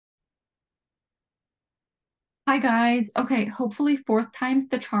Hi guys. Okay, hopefully fourth time's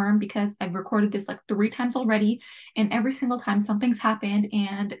the charm because I've recorded this like three times already, and every single time something's happened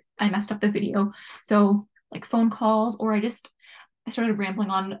and I messed up the video. So like phone calls or I started rambling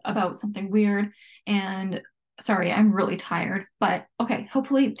on about something weird and sorry, I'm really tired. But okay,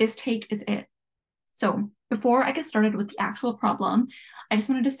 hopefully this take is it. So before I get started with the actual problem, I just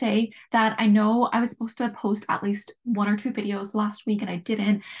wanted to say that I know I was supposed to post at least one or two videos last week and I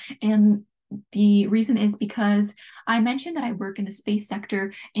didn't. And the reason is because I mentioned that I work in the space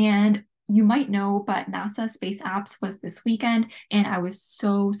sector and you might know, but NASA Space Apps was this weekend and I was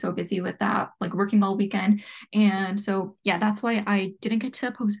so busy with that, like working all weekend. And so, yeah, that's why I didn't get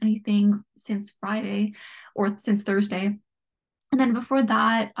to post anything since Friday or since Thursday. And then before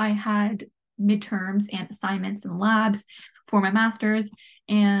that, I had midterms and assignments and labs for my master's.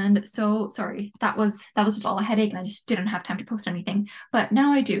 And so sorry, that was just all a headache and I just didn't have time to post anything. But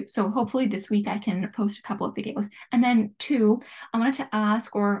now I do. So hopefully this week I can post a couple of videos. And then two, I wanted to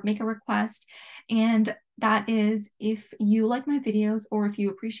ask or make a request. And that is if you like my videos or if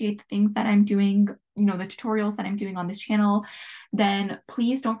you appreciate the things that I'm doing, the tutorials that I'm doing on this channel, then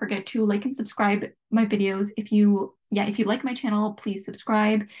please don't forget to like and subscribe my videos. If you like my channel, please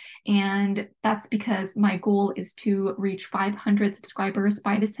subscribe. And that's because my goal is to reach 500 subscribers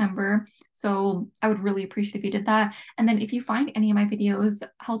by December. So I would really appreciate if you did that. And then if you find any of my videos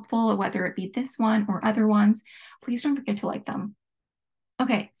helpful, whether it be this one or other ones, please don't forget to like them.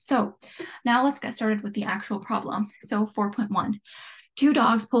 Okay, so now let's get started with the actual problem. So 4.1. Two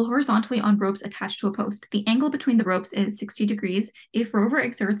dogs pull horizontally on ropes attached to a post. The angle between the ropes is 60 degrees. If Rover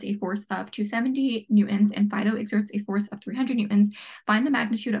exerts a force of 270 newtons and Fido exerts a force of 300 newtons, find the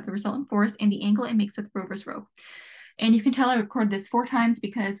magnitude of the resultant force and the angle it makes with Rover's rope. And you can tell I recorded this four times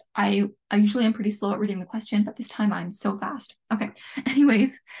because I usually am pretty slow at reading the question, but this time I'm so fast. Okay,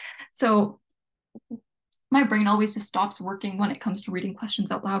 anyways, so my brain always just stops working when it comes to reading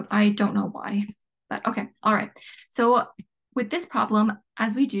questions out loud. I don't know why, but okay, all right. So with this problem,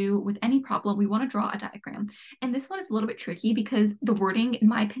 as we do with any problem, we want to draw a diagram. And this one is a little bit tricky because the wording, in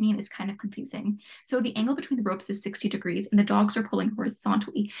my opinion, is kind of confusing. So the angle between the ropes is 60 degrees and the dogs are pulling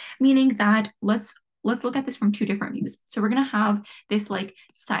horizontally, meaning that let's look at this from two different views. So we're going to have this like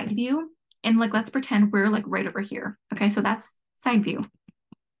side view and like let's pretend we're like right over here. Okay, so that's side view.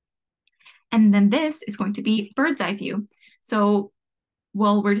 And then this is going to be bird's eye view. So,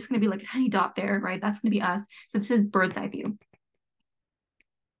 well, we're just going to be like a tiny dot there, right? That's going to be us. So this is bird's eye view.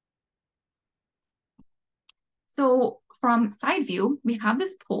 So from side view, we have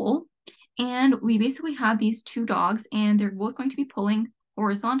this pole and we basically have these two dogs and they're both going to be pulling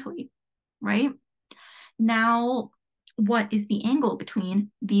horizontally, right? Now, what is the angle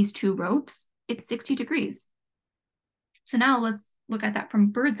between these two ropes? It's 60 degrees. So now let's look at that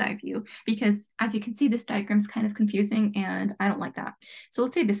from bird's eye view, because as you can see, this diagram is kind of confusing and I don't like that. So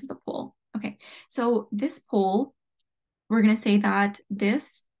let's say this is the pole. Okay, so this pole, we're going to say that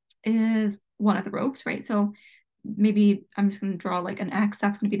this is one of the ropes, right? So maybe I'm just going to draw like an X.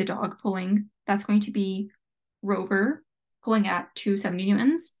 That's going to be the dog pulling. That's going to be Rover pulling at 270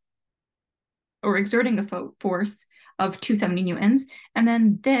 newtons or exerting a force of 270 newtons. And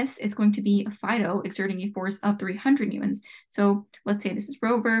then this is going to be a Fido exerting a force of 300 newtons. So let's say this is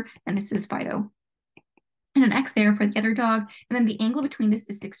Rover and this is Fido. And an X there for the other dog. And then the angle between this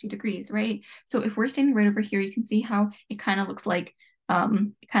is 60 degrees, right? So if we're standing right over here, you can see how it kind of looks like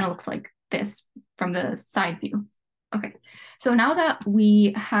this from the side view. Okay, so now that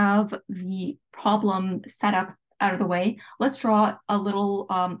we have the problem set up out of the way, let's draw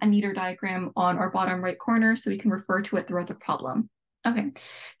a neater diagram on our bottom right corner so we can refer to it throughout the problem. Okay,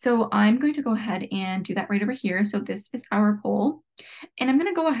 so I'm going to go ahead and do that right over here. So this is our pole. And I'm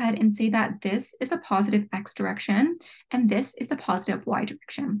going to go ahead and say that this is the positive X direction and this is the positive Y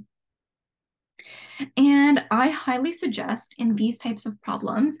direction. And I highly suggest in these types of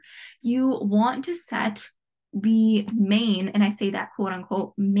problems, you want to set the main, and I say that quote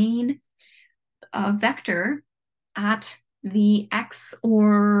unquote, main vector at the X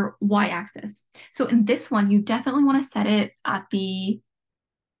or Y axis. So in this one, you definitely want to set it at the,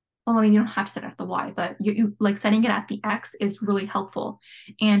 well, I mean, you don't have to set it at the Y, but you like setting it at the X is really helpful.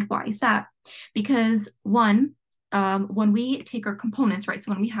 And why is that? Because one, when we take our components, right?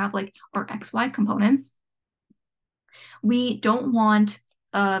 So when we have like our XY components, we don't want,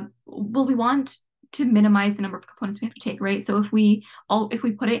 we want to minimize the number of components we have to take, right? So if we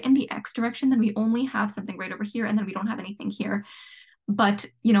put it in the X direction, then we only have something right over here and then we don't have anything here. But,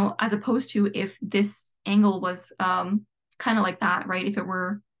 as opposed to if this angle was kind of like that, right?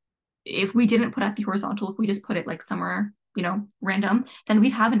 If we didn't put at the horizontal, if we just put it like somewhere you know, random, then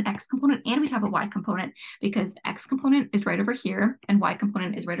we'd have an x component and we'd have a y component, because x component is right over here and y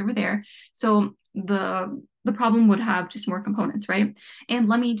component is right over there. So the problem would have just more components, right? And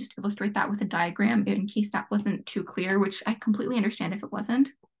let me just illustrate that with a diagram in case that wasn't too clear, which I completely understand if it wasn't.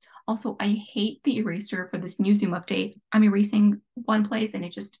 Also, I hate the eraser for this new Zoom update. I'm erasing one place and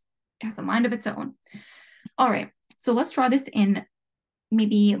it just has a mind of its own. All right, so let's draw this in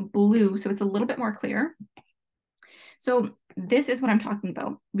maybe blue so it's a little bit more clear. So this is what I'm talking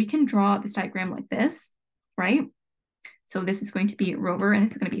about. We can draw this diagram like this, right? So this is going to be Rover and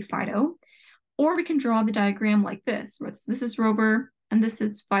this is going to be Fido. Or we can draw the diagram like this, where this is Rover and this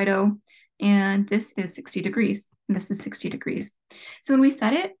is Fido, and this is 60 degrees, and this is 60 degrees. So when we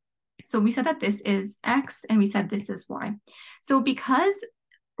set it, so we said that this is X and we said this is Y. So because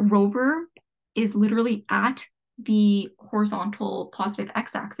Rover is literally at the horizontal positive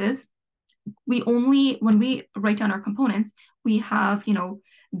X-axis, we only, when we write down our components, we have, you know,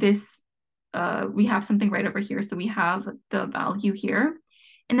 this, we have something right over here. So we have the value here.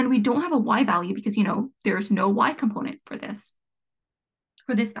 And then we don't have a y value because, you know, there's no y component for this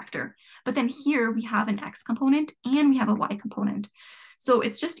vector. But then here we have an x component and we have a y component. So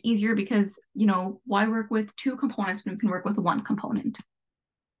it's just easier because, you know, why work with two components when we can work with one component?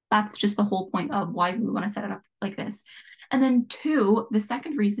 That's just the whole point of why we want to set it up like this. And then two, the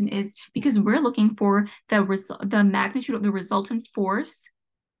second reason is because we're looking for the magnitude of the resultant force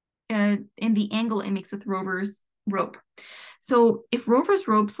in the angle it makes with Rover's rope. So if Rover's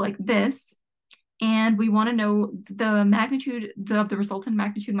rope's like this, and we want to know the magnitude of the resultant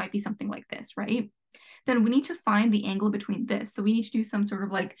magnitude might be something like this, right? Then we need to find the angle between this. So we need to do some sort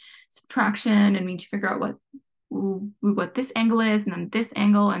of like subtraction, and we need to figure out what this angle is, and then this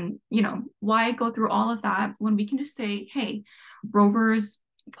angle, and you know, why go through all of that when we can just say, hey, Rover's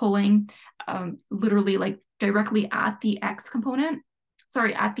pulling literally like directly at the x component.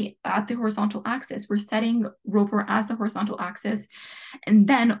 Sorry, at the horizontal axis. We're setting Rover as the horizontal axis. And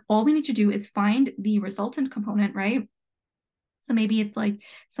then all we need to do is find the resultant component, right? So maybe it's like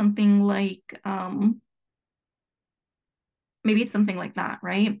something like, maybe it's something like that,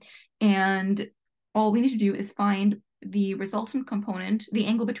 right? And all we need to do is find the resultant component, the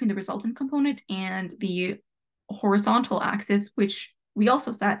angle between the resultant component and the horizontal axis, which we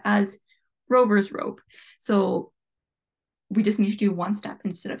also set as Rover's rope. So we just need to do one step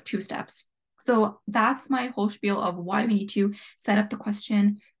instead of two steps. So that's my whole spiel of why we need to set up the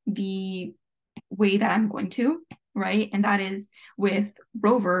question the way that I'm going to, right? And that is with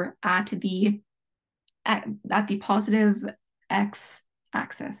Rover at the positive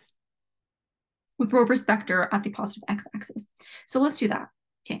x-axis, with Rover's vector at the positive x-axis. So let's do that.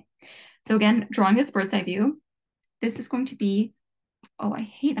 Okay. So again, drawing this bird's eye view, this is going to be, oh, I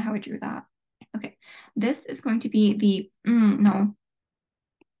hate how I drew that. Okay, this is going to be the,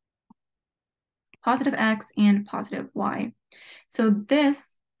 positive x and positive y. So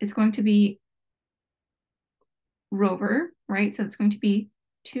this is going to be Rover, right? So it's going to be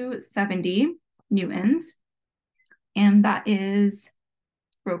 270 newtons, and that is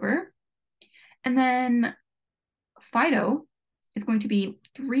Rover. And then Fido is going to be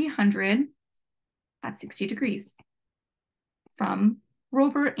 300 at 60 degrees from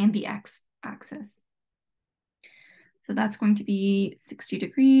Rover and the x-axis. So that's going to be 60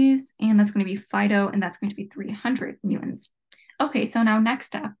 degrees, and that's going to be Fido, and that's going to be 300 newtons. Okay, so now next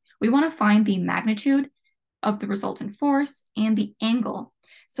step, we want to find the magnitude of the resultant force and the angle.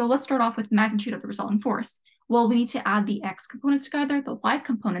 So let's start off with magnitude of the resultant force. Well, we need to add the x components together, the y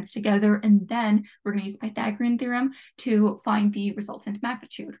components together, and then we're going to use Pythagorean theorem to find the resultant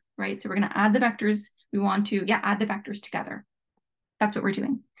magnitude, right? So we're going to add the vectors. We want to, add the vectors together. That's what we're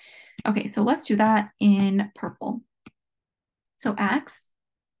doing. Okay, so let's do that in purple. So x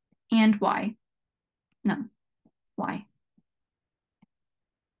and y. No, y.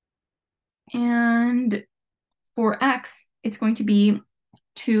 And for x, it's going to be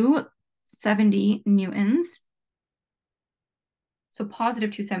 270 newtons. So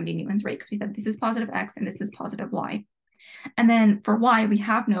positive 270 newtons, right? Because we said this is positive x and this is positive y. And then for y, we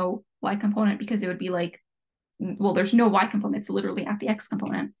have no y component because it would be like, well, there's no y component. It's literally at the x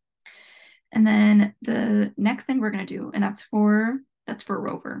component. And then the next thing we're going to do, and that's for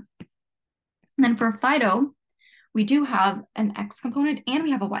Rover. And then for Fido, we do have an x component and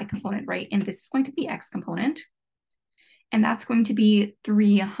we have a y component, right? And this is going to be x component. And that's going to be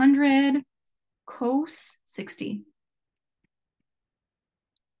 300 cos 60.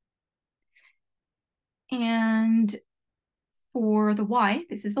 And for the y,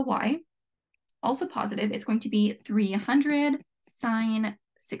 this is the y, also positive, it's going to be 300 sine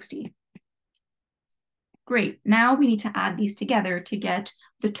 60. Great. Now we need to add these together to get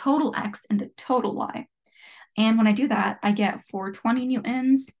the total X and the total Y. And when I do that, I get 420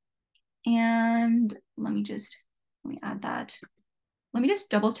 newtons. And let me add that. Let me just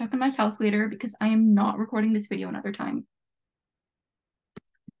double check on my calculator because I am not recording this video another time.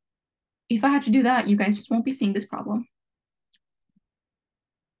 If I had to do that, you guys just won't be seeing this problem.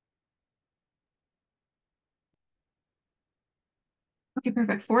 Okay,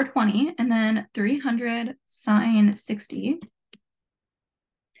 perfect. 420 and then 300 sine 60.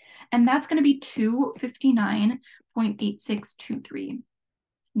 And that's going to be 259.8623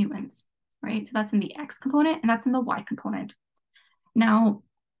 newtons, right? So that's in the X component and that's in the Y component. Now,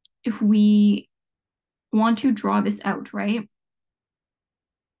 if we want to draw this out, right?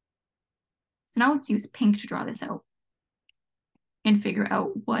 So now let's use pink to draw this out and figure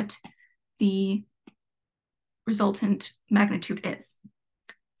out what the resultant magnitude is.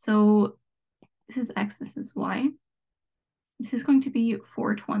 So this is X, this is Y. This is going to be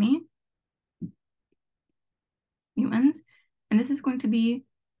 420 newtons, and this is going to be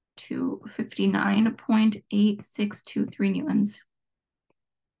 259.8623 newtons.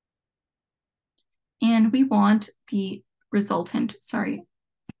 And we want the resultant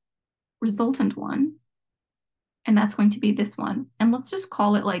one, and that's going to be this one. And let's just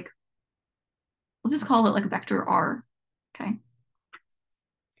call it like vector R, okay?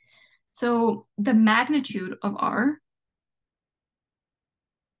 So the magnitude of R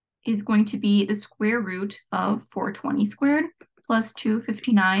is going to be the square root of 420 squared plus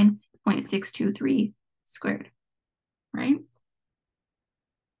 259.623 squared, right?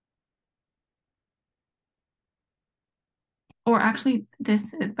 Or actually,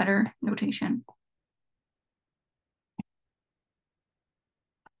 this is better notation.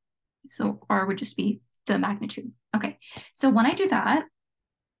 So R would just be the magnitude. Okay, so when I do that,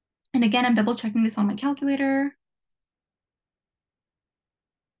 and again, I'm double checking this on my calculator,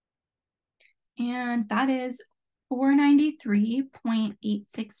 and that is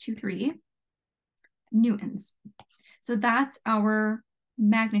 493.8623 newtons. So that's our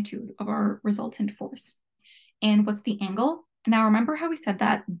magnitude of our resultant force. And what's the angle? Now remember how we said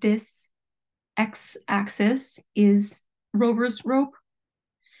that this x-axis is Rover's rope?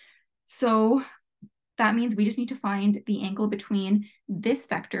 So that means we just need to find the angle between this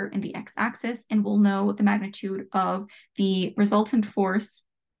vector and the x-axis, and we'll know the magnitude of the resultant force.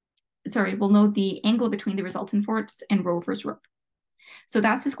 Sorry, we'll know the angle between the resultant force and Rover's rope. So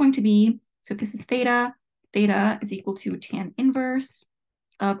that's just going to be, so if this is theta, theta is equal to tan inverse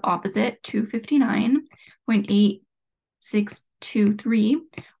of opposite 259.8623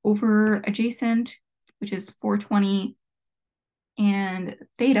 over adjacent, which is 420, and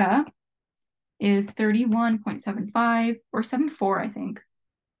theta is 31.75 or 74, I think.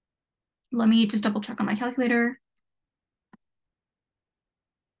 Let me just double check on my calculator.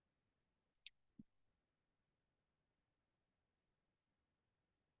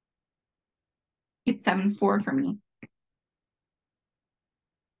 It's 74 for me.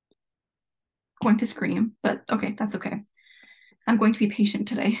 Going to scream, but okay, that's okay. I'm going to be patient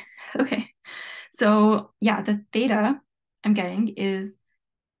today. Okay, so yeah, the theta I'm getting is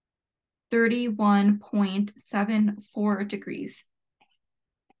 31.74 degrees.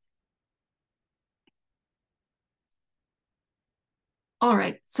 All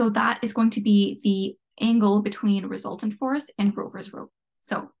right, so that is going to be the angle between resultant force and Rover's rope.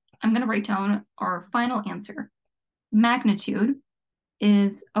 So I'm going to write down our final answer. Magnitude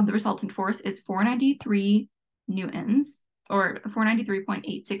is of the resultant force is 493 newtons, or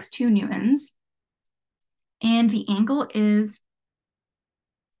 493.862 newtons. And the angle is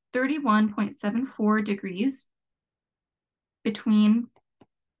 31.74 degrees between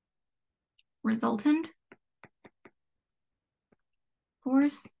resultant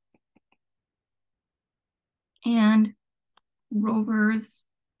force and Rover's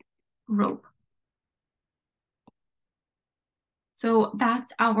rope. So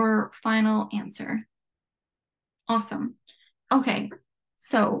that's our final answer. Awesome. Okay,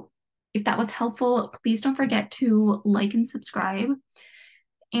 so if that was helpful, please don't forget to like and subscribe.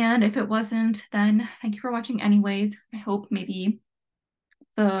 And if it wasn't, then thank you for watching anyways. I hope maybe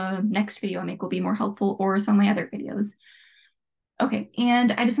the next video I make will be more helpful, or some of my other videos. Okay,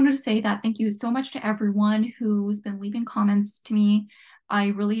 and I just wanted to say that thank you so much to everyone who's been leaving comments to me. I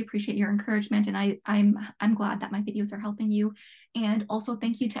really appreciate your encouragement, and I'm glad that my videos are helping you. And also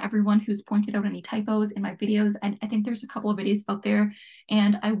thank you to everyone who's pointed out any typos in my videos. And I think there's a couple of videos out there,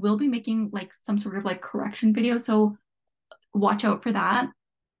 and I will be making like some sort of like correction video, so watch out for that.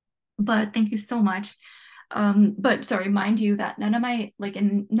 But thank you so much. But sorry, mind you that none of my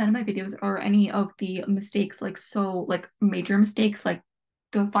videos are any of the mistakes, like so like major mistakes, like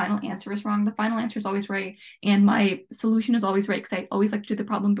the final answer is wrong. The final answer is always right, and my solution is always right because I always like to do the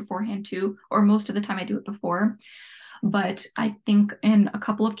problem beforehand too, or most of the time I do it before. But I think in a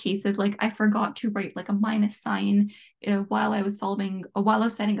couple of cases, like I forgot to write like a minus sign while I was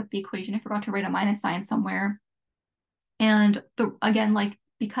setting up the equation. I forgot to write a minus sign somewhere. And again, like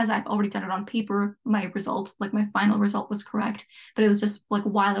because I've already done it on paper, my result, like my final result was correct. But it was just like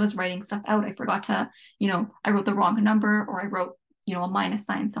while I was writing stuff out, I forgot to, I wrote the wrong number, or I wrote, a minus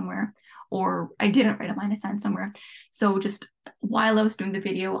sign somewhere, or I didn't write a minus sign somewhere. So just while I was doing the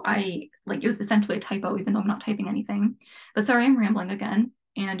video, it was essentially a typo, even though I'm not typing anything. But sorry, I'm rambling again.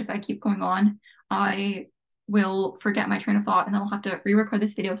 And if I keep going on, I will forget my train of thought and then I'll have to re-record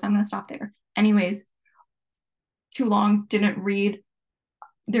this video. So I'm going to stop there. Anyways, too long, didn't read.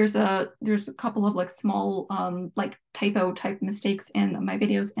 There's a couple of like small like typo type mistakes in my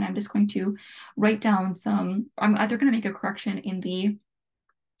videos, and I'm just going to write down some. I'm either going to make a correction in the,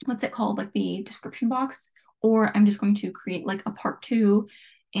 what's it called, like the description box, or I'm just going to create like a part 2,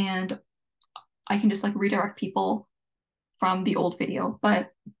 and I can just like redirect people from the old video.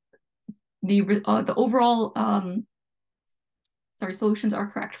 But the overall solutions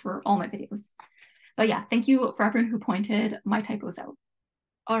are correct for all my videos. But yeah, thank you for everyone who pointed my typos out.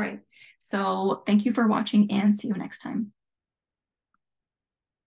 All right, so thank you for watching and see you next time.